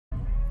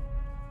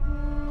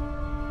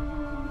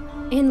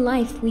In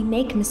life, we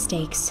make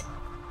mistakes.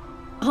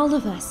 All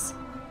of us.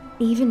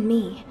 Even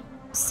me.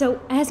 So,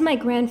 as my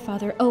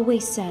grandfather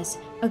always says,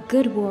 a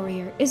good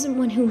warrior isn't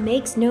one who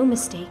makes no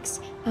mistakes.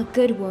 A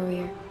good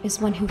warrior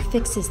is one who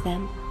fixes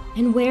them.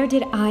 And where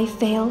did I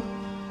fail?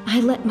 I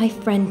let my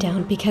friend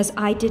down because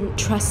I didn't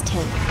trust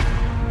him.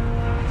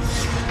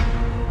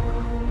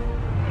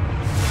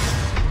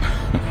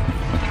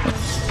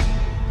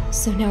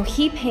 So now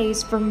he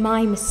pays for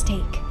my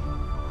mistake.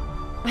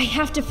 I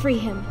have to free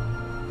him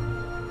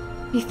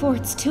before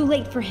it's too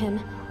late for him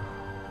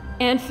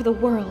and for the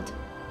world.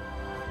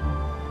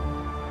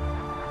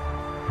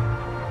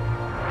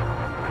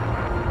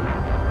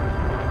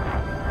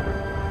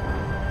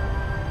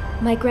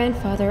 My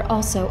grandfather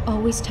also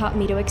always taught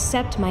me to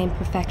accept my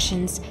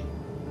imperfections,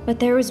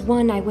 but there is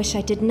one I wish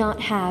I did not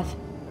have.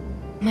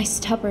 My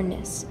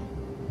stubbornness.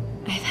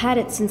 I've had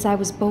it since I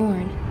was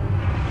born.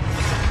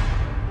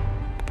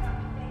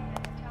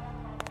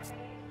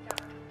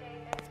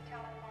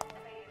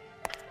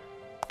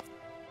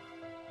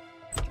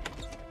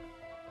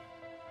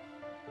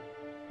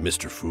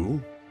 Mr.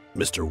 Fu?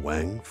 Mr.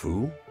 Wang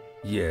Fu?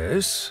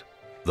 Yes?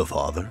 The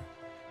father?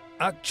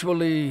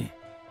 Actually,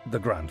 the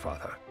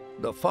grandfather.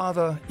 The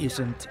father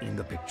isn't in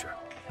the picture.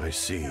 I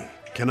see.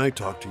 Can I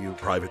talk to you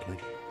privately?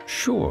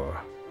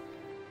 Sure.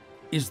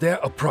 Is there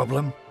a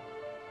problem?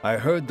 I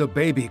heard the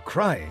baby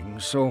crying,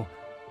 so...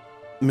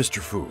 Mr.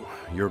 Fu,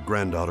 your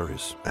granddaughter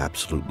is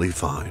absolutely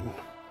fine.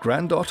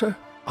 Granddaughter?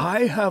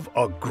 I have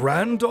a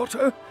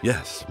granddaughter?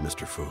 Yes,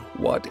 Mr. Fu.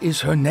 What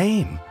is her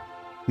name?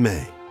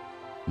 May.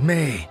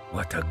 May.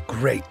 What a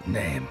great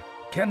name.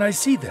 Can I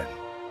see them?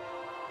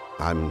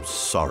 I'm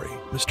sorry,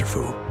 Mr.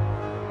 Fu.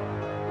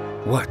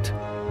 What?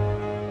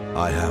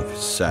 I have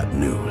sad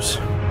news.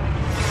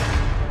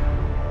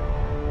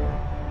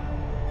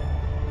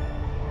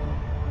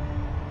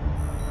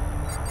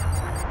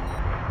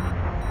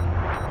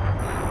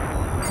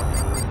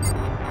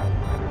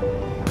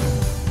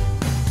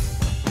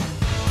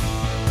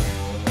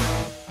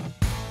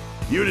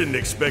 You didn't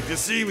expect to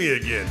see me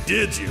again,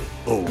 did you?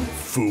 Oh,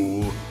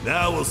 fool.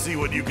 Now we'll see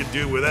what you can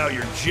do without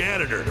your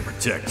janitor to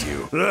protect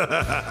you.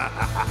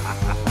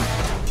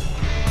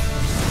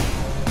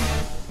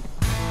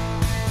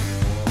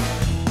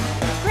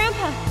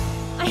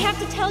 I have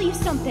to tell you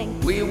something.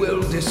 We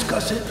will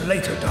discuss it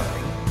later,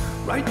 darling.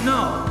 Right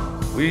now,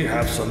 we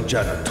have some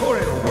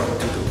janitorial work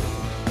to do.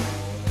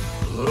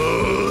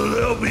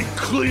 They'll be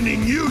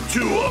cleaning you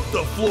two off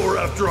the floor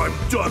after I'm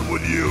done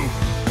with you.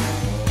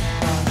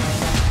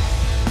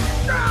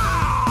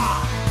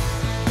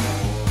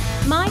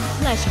 My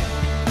pleasure.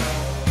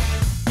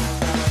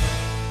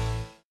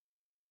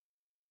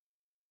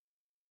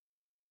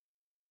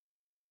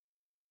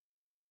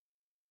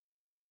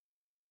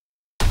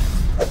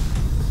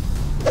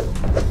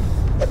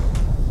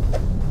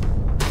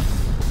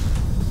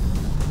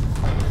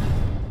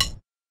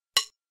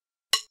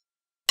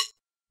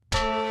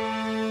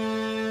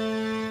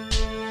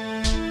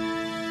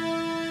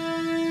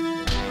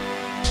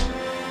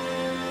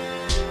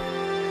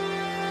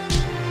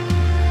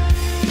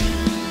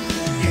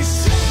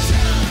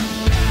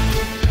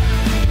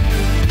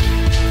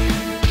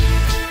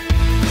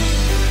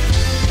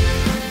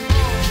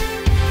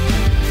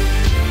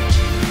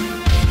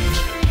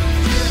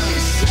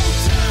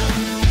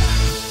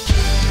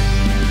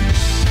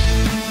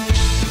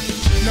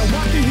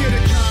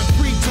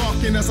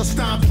 As I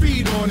stomp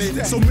feet on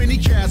it, so many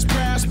cats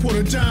pass, put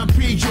a dime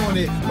page on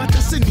it. My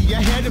destiny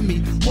ahead of me,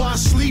 while I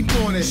sleep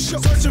on it.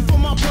 Searching for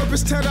my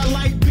purpose, tell the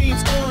light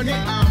beams on it.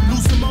 I'm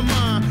losing my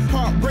mind,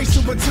 heart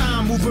racing with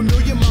time, move a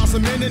million miles a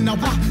minute. Now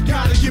I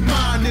gotta get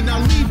mine, and I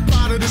leap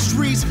out of the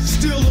streets,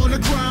 still on the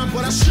grind,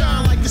 but I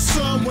shine like the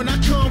sun when I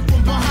come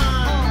from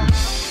behind.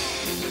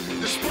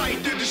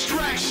 Despite the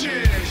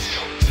distractions,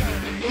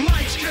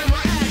 lights, camera,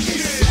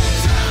 action.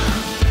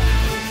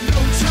 No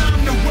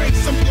time to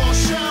waste, I'm gonna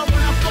shine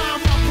when I find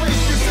my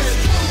place, 'cause it's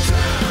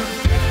showtime.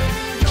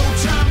 No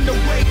time to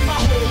wait, my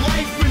whole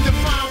life been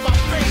defined by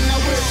fate.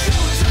 Now it's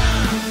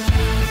showtime.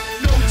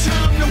 No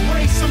time to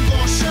waste, I'm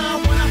gonna shine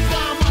when I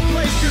find my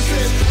place, 'cause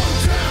it's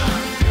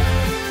showtime.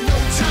 No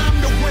time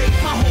to wait,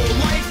 my whole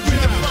life been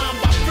defined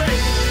by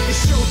fate.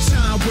 It's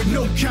showtime with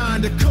no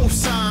kind of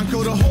cosign.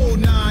 Go the whole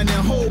nine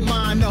and hold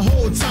mine the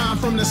whole time.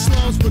 From the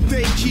slums, but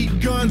they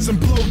keep guns and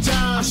blow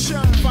dimes.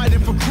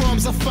 Fighting for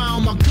crumbs, I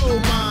found my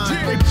gold mine.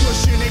 They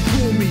push and they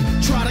pull me,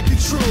 try to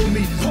control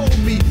me, hold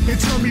me, and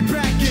turn me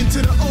back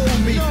into the old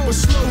me. But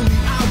slowly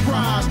I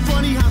rise.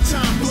 Funny how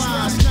time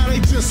flies. Now they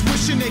just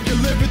wishing they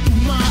could live it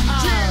through my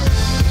eyes.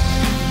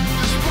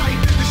 Despite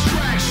the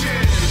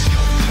distractions,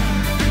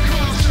 the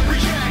constant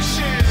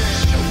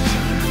reactions,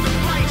 the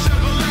fight's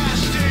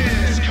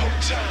everlasting.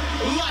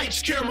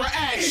 Lights, camera,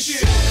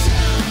 action.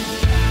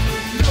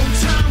 No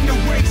time to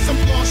waste, I'm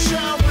gonna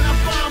shine when I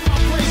find my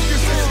place,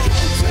 'cause it's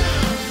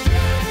showtime.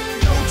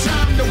 No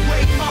time to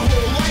wait, my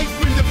whole life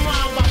been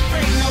defined by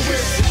fate. Now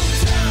it's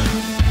showtime.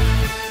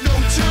 No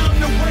time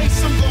to waste,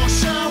 I'm gonna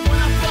shine when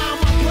I find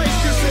my place,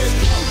 'cause it's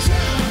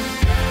showtime.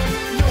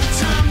 No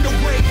time to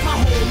wait, my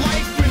whole life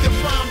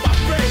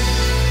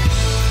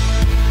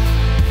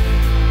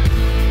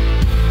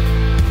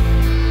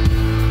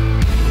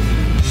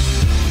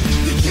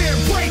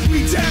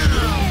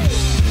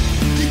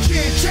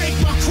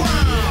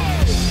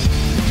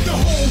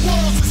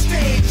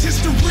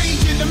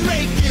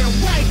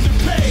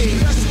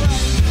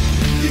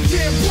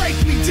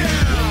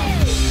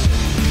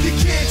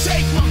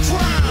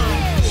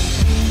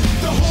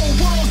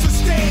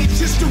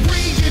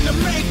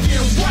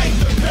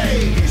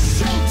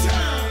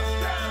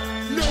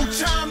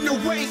time to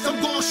waste.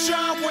 I'm gonna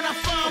shine when I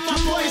find my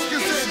place,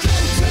 cause it's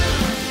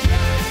showtime.